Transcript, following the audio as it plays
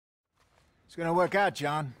It's gonna work out,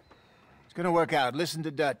 John. It's gonna work out. Listen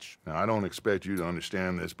to Dutch. Now, I don't expect you to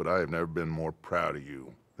understand this, but I have never been more proud of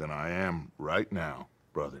you than I am right now,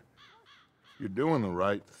 brother. You're doing the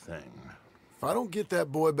right thing. If I don't get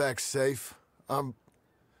that boy back safe,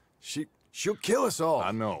 she'll kill us all.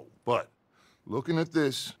 I know, but looking at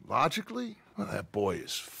this logically, well, that boy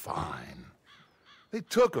is fine. They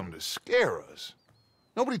took him to scare us.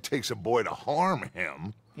 Nobody takes a boy to harm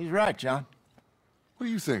him. He's right, John. What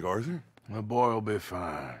do you think, Arthur? The boy will be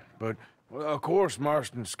fine. But, well, of course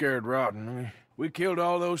Marston's scared rotten. I mean, we killed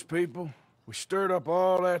all those people. We stirred up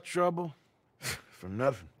all that trouble. For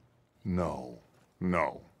nothing. No,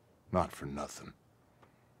 not for nothing.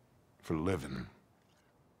 For living.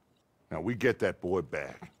 Now, we get that boy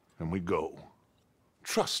back, and we go.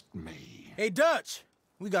 Trust me. Hey, Dutch,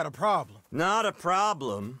 we got a problem. Not a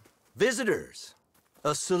problem. Visitors.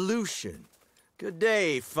 A solution. Good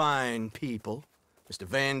day, fine people. Mr.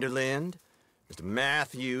 Vanderlind, Mr.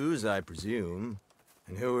 Matthews, I presume.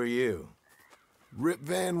 And who are you? Rip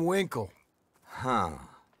Van Winkle. Huh.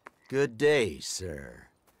 Good day, sir.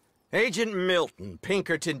 Agent Milton,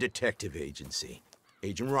 Pinkerton Detective Agency.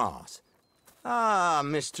 Agent Ross. Ah,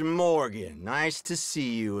 Mr. Morgan, nice to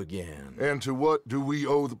see you again. And to what do we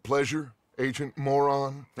owe the pleasure, Agent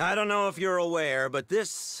Moron? I don't know if you're aware, but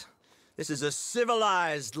this is a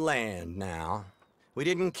civilized land now. We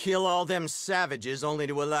didn't kill all them savages only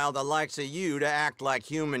to allow the likes of you to act like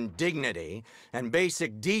human dignity, and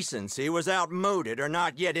basic decency was outmoded or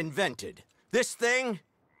not yet invented. This thing,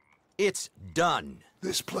 it's done.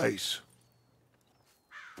 This place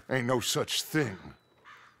ain't no such thing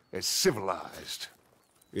as civilized.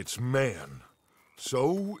 It's man,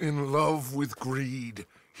 so in love with greed,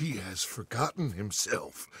 he has forgotten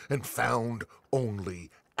himself and found only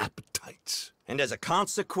appetites. And as a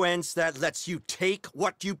consequence, that lets you take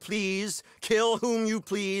what you please, kill whom you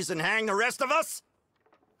please, and hang the rest of us?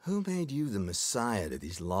 Who made you the messiah to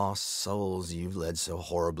these lost souls you've led so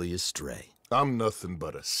horribly astray? I'm nothing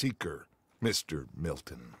but a seeker, Mr.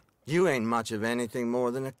 Milton. You ain't much of anything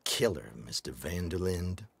more than a killer, Mr.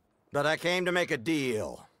 Vanderlind. But I came to make a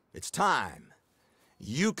deal. It's time.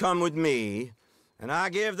 You come with me, and I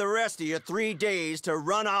give the rest of you 3 days to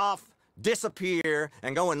run off, disappear,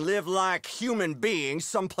 and go and live like human beings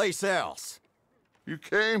someplace else. You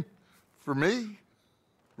came for me?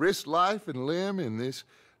 Risk life and limb in this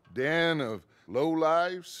den of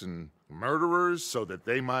lowlifes and murderers so that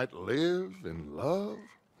they might live and love?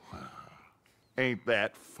 Ain't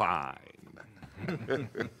that fine?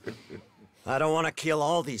 I don't want to kill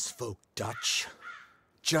all these folk, Dutch.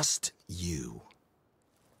 Just you.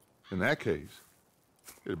 In that case,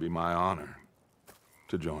 it'd be my honor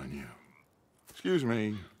to join you. Excuse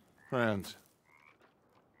me, friends.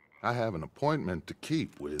 I have an appointment to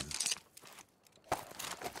keep with...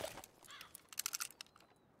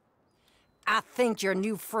 I think your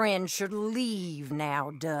new friend should leave now,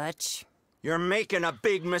 Dutch. You're making a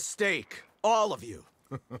big mistake. All of you.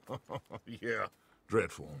 Yeah,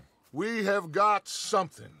 dreadful. We have got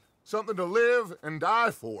something. Something to live and die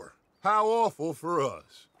for. How awful for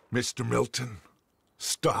us. Mr. Milton,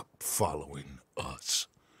 stop following us.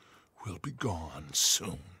 We'll be gone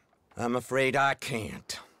soon. I'm afraid I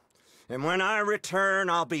can't. And when I return,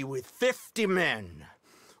 I'll be with 50 men.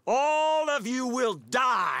 All of you will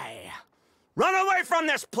die. Run away from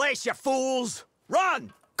this place, you fools!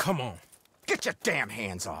 Run! Come on. Get your damn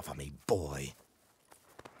hands off of me, boy.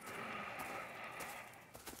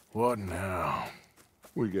 What now?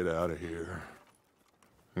 We get out of here.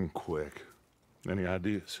 And quick. Any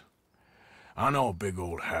ideas? I know a big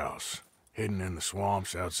old house, hidden in the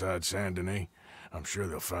swamps outside Saint Denis. I'm sure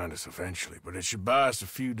they'll find us eventually, but it should buy us a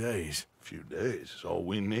few days. A few days is all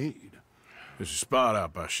we need. There's a spot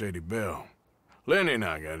out by Shady Bell. Lenny and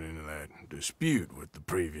I got into that dispute with the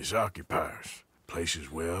previous occupiers. Place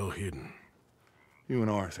is well hidden. You and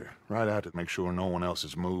Arthur, ride out to make sure no one else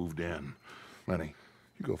has moved in. Lenny,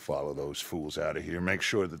 you go follow those fools out of here. Make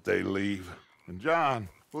sure that they leave. And John,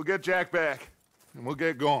 we'll get Jack back, and we'll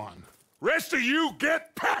get going. Rest of you,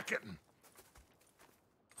 get packing!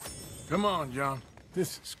 Come on, John.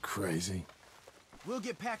 This is crazy. We'll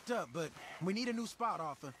get packed up, but we need a new spot,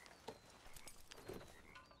 Arthur.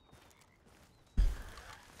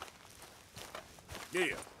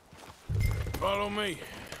 Yeah. Follow me.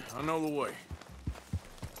 I know the way.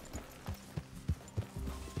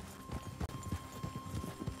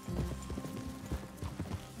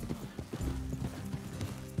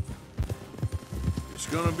 It's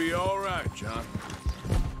gonna be all right, John.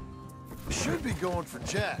 We should be going for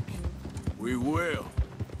Jack. We will.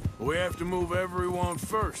 But we have to move everyone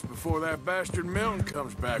first before that bastard Milton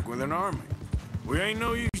comes back with an army. We ain't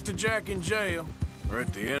no use Thanks to Jack in jail, or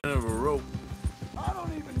at the end of a rope. I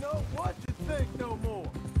don't even know what to think no more.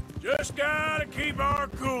 Just gotta keep our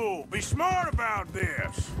cool. Be smart about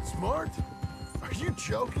this. Smart? Are you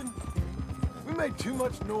joking? We made too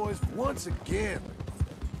much noise once again.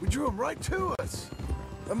 We drew them right to us.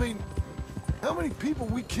 I mean, how many people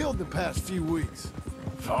we killed the past few weeks?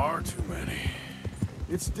 Far too many.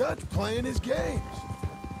 It's Dutch playing his games.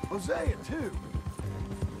 Hosea, too.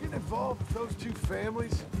 Getting involved with those two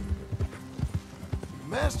families.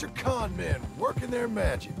 Master con men working their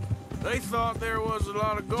magic. They thought there was a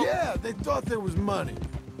lot of gold. Yeah, they thought there was money.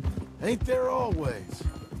 Ain't there always?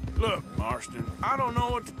 Look, Marston, I don't know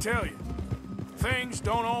what to tell you. Things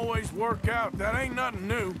don't always work out. That ain't nothing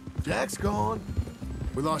new. Jack's gone.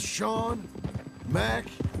 We lost Sean, Mac,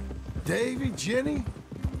 Davy, Jenny.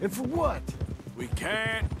 And for what? We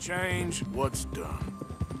can't change what's done.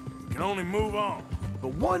 We can only move on.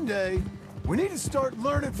 But one day, we need to start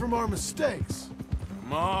learning from our mistakes.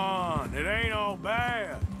 Come on, it ain't all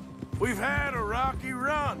bad. We've had a rocky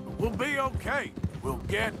run, but we'll be okay. We'll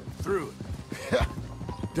get through it.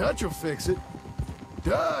 Dutch will fix it.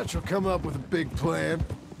 Dutch will come up with a big plan.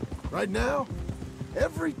 Right now,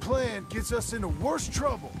 every plan gets us into worse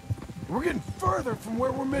trouble. We're getting further from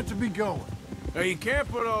where we're meant to be going. Now, you can't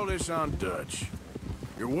put all this on Dutch.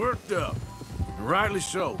 You're worked up, and rightly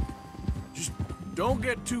so. Just don't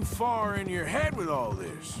get too far in your head with all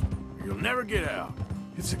this. Or you'll never get out.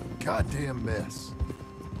 It's a goddamn mess.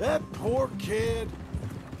 That poor kid.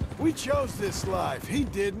 We chose this life. He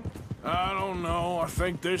didn't. I don't know. I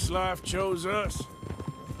think this life chose us.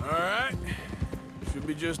 All right. Should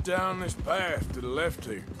be just down this path to the left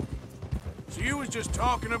here. So you was just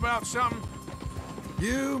talking about something?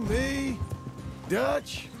 You, me,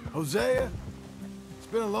 Dutch, Hosea. It's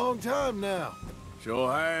been a long time now.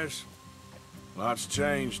 Sure has. Lots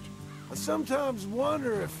changed. I sometimes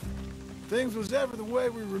wonder if things was ever the way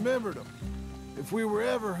we remembered them. If we were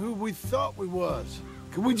ever who we thought we was.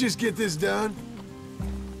 Could we just get this done?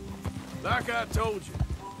 Like I told you,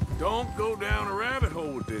 don't go down a rabbit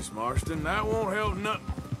hole with this, Marston. That won't help nothing.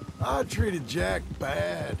 I treated Jack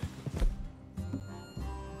bad.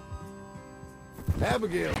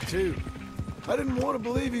 Abigail, too. I didn't want to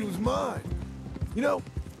believe he was mine. You know,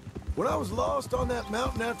 when I was lost on that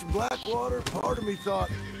mountain after Blackwater, part of me thought,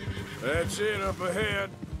 That's it up ahead.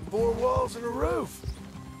 4 walls and a roof.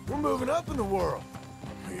 We're moving up in the world.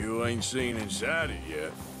 You ain't seen inside it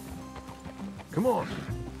yet. Come on.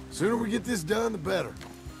 Sooner we get this done, the better.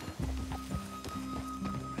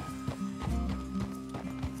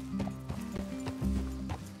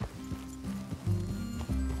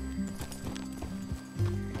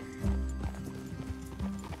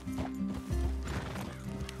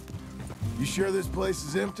 You sure this place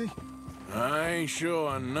is empty? I ain't sure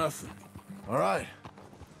on nothing. All right.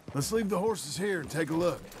 Let's leave the horses here and take a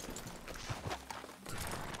look.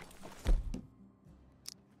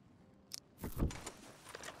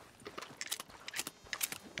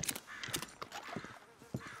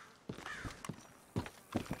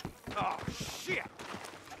 Oh, shit!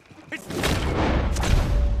 It's...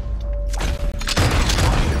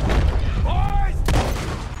 Boys!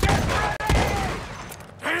 Get ready!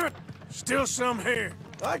 Damn it! Still some here.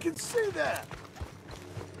 I can see that.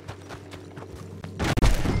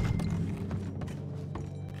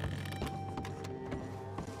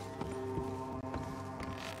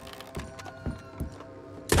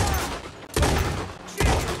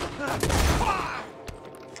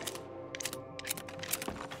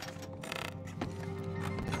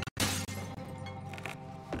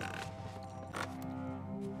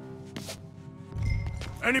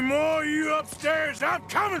 Any more of you upstairs? I'm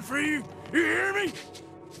coming for you. You hear me? You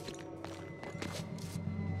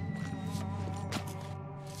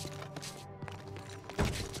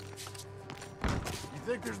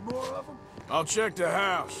think there's more of them? I'll check the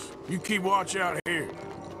house. You keep watch out here.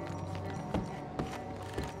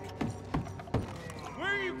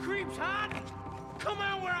 Where are you creeps hiding? Come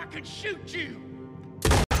out where I can shoot you!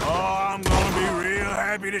 Oh, I'm gonna be real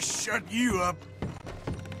happy to shut you up.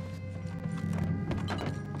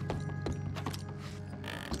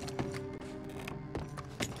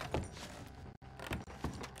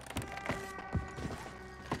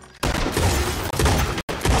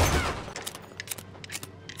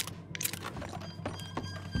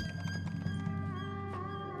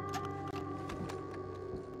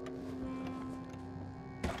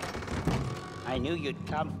 I knew you'd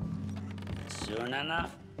come. Soon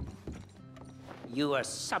enough. You are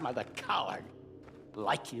some of the coward,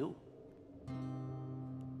 like you.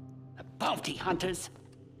 The bounty hunters.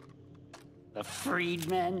 The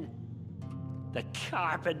freedmen. The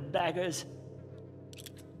carpetbaggers.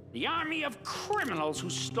 The army of criminals who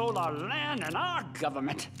stole our land and our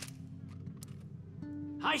government.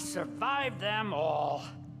 I survived them all.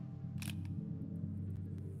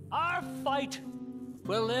 Our fight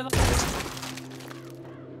will live.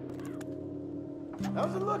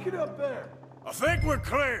 How's it looking up there? I think we're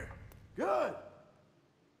clear. Good.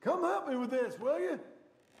 Come help me with this, will you?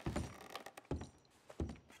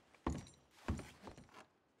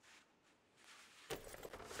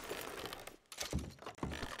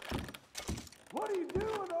 What are you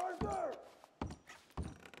doing, Arthur?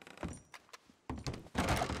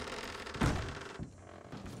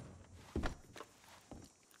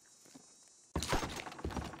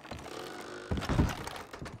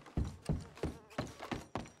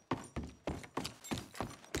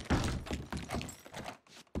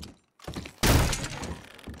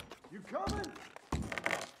 You coming?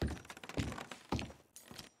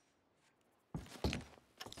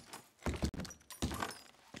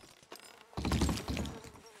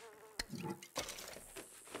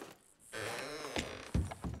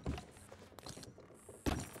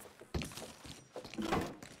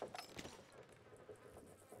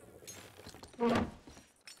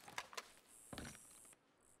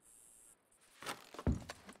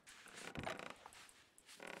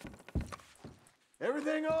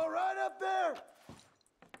 Everything all right up there?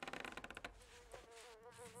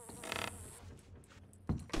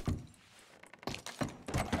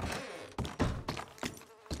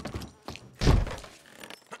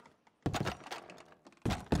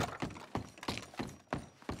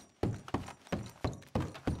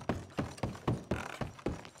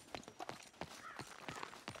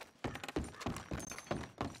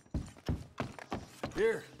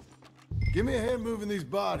 Here, give me a hand moving these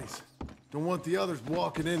bodies. Don't want the others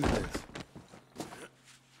walking into this.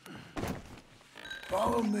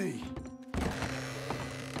 Follow me.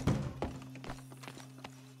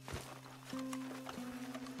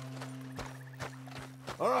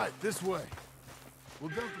 All right, this way. We'll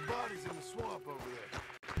dump the bodies in the swamp over there.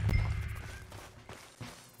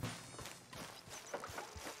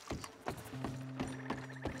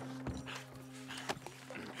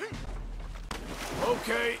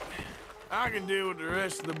 Okay, I can deal with the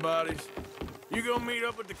rest of the bodies. You go meet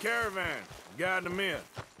up with the caravan, guide them in.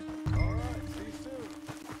 All right, see you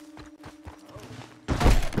soon.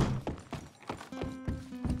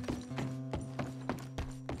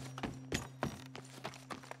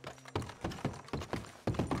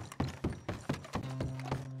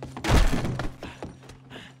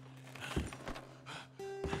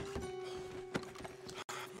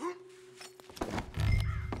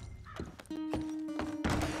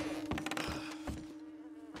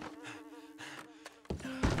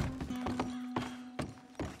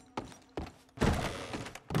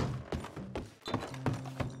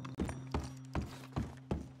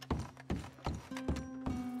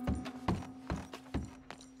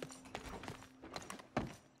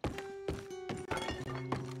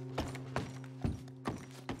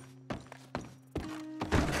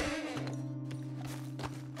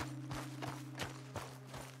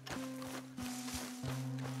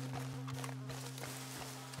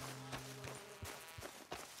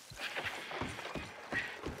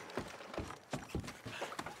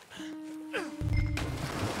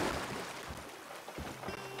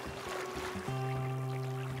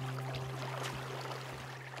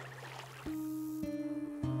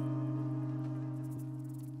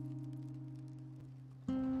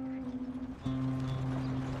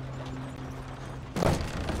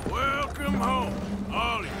 Welcome home,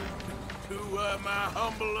 all of you, to my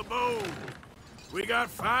humble abode. We got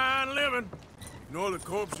fine living. Ignore the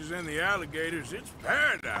corpses and the alligators. It's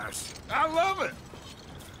paradise. I love it!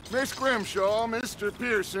 Miss Grimshaw, Mr.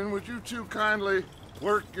 Pearson, would you two kindly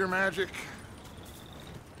work your magic?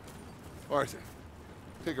 Arthur,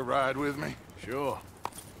 take a ride with me. Sure.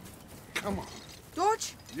 Come on.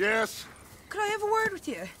 George, Yes? could I have a word with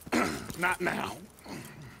you? Not now.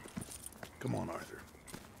 Come on, Arthur.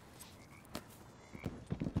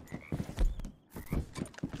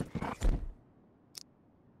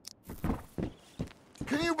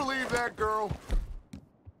 Can you believe that girl?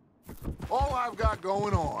 All I've got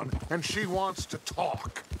going on, and she wants to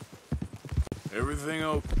talk. Everything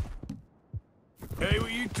okay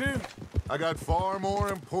with you two? I got far more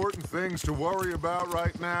important things to worry about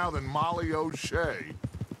right now than Molly O'Shea.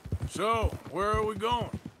 So, where are we going?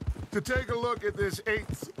 To take a look at this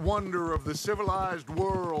eighth wonder of the civilized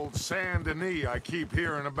world, Saint Denis, I keep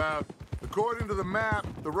hearing about. According to the map,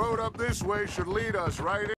 the road up this way should lead us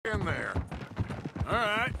right in there. All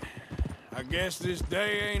right. I guess this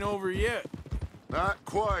day ain't over yet. Not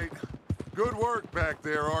quite. Good work back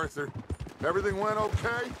there, Arthur. Everything went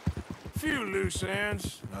okay? Few loose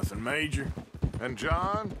ends, nothing major. And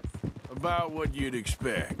John? About what you'd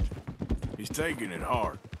expect. He's taking it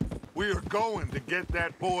hard. We are going to get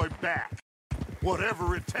that boy back.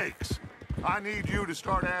 Whatever it takes. I need you to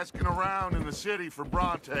start asking around in the city for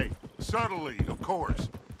Bronte. Subtly, of course.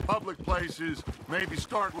 Public places, maybe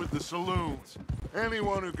start with the saloons.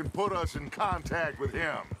 Anyone who can put us in contact with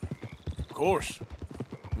him. Of course.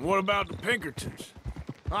 And what about the Pinkertons?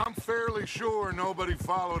 I'm fairly sure nobody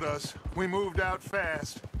followed us. We moved out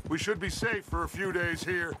fast. We should be safe for a few days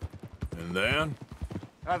here. And then?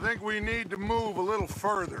 I think we need to move a little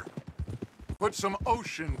further. Put some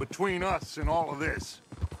ocean between us and all of this.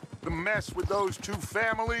 The mess with those two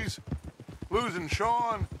families, losing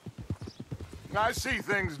Sean. I see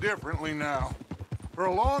things differently now. For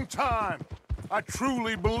a long time, I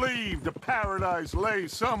truly believed a paradise lay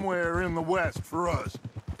somewhere in the West for us.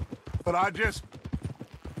 But I just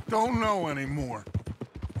don't know anymore.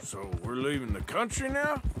 So we're leaving the country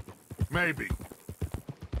now? Maybe.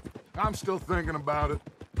 I'm still thinking about it.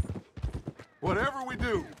 Whatever we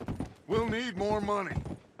do, we'll need more money.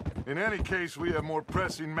 In any case, we have more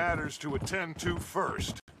pressing matters to attend to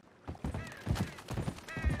first.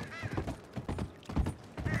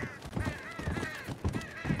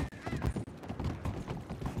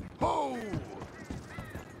 Oh!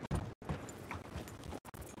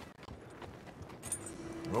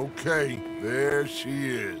 Okay, there she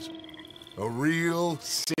is. A real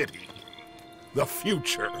city. The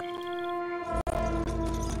future.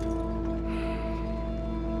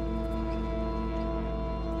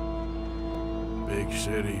 Big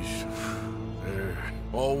cities. They're...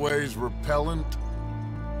 Always repellent?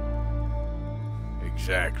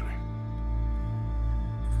 Exactly.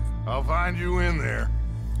 I'll find you in there.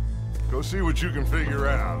 Go see what you can figure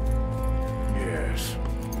out. Yes.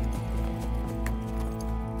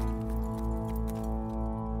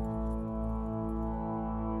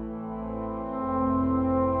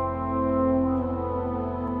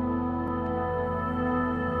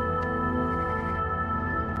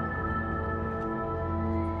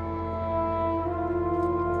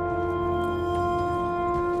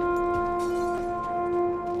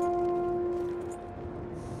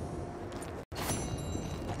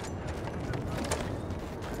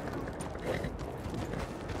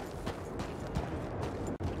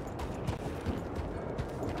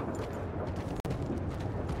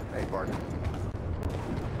 Hey, Barton.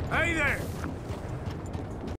 Hey there!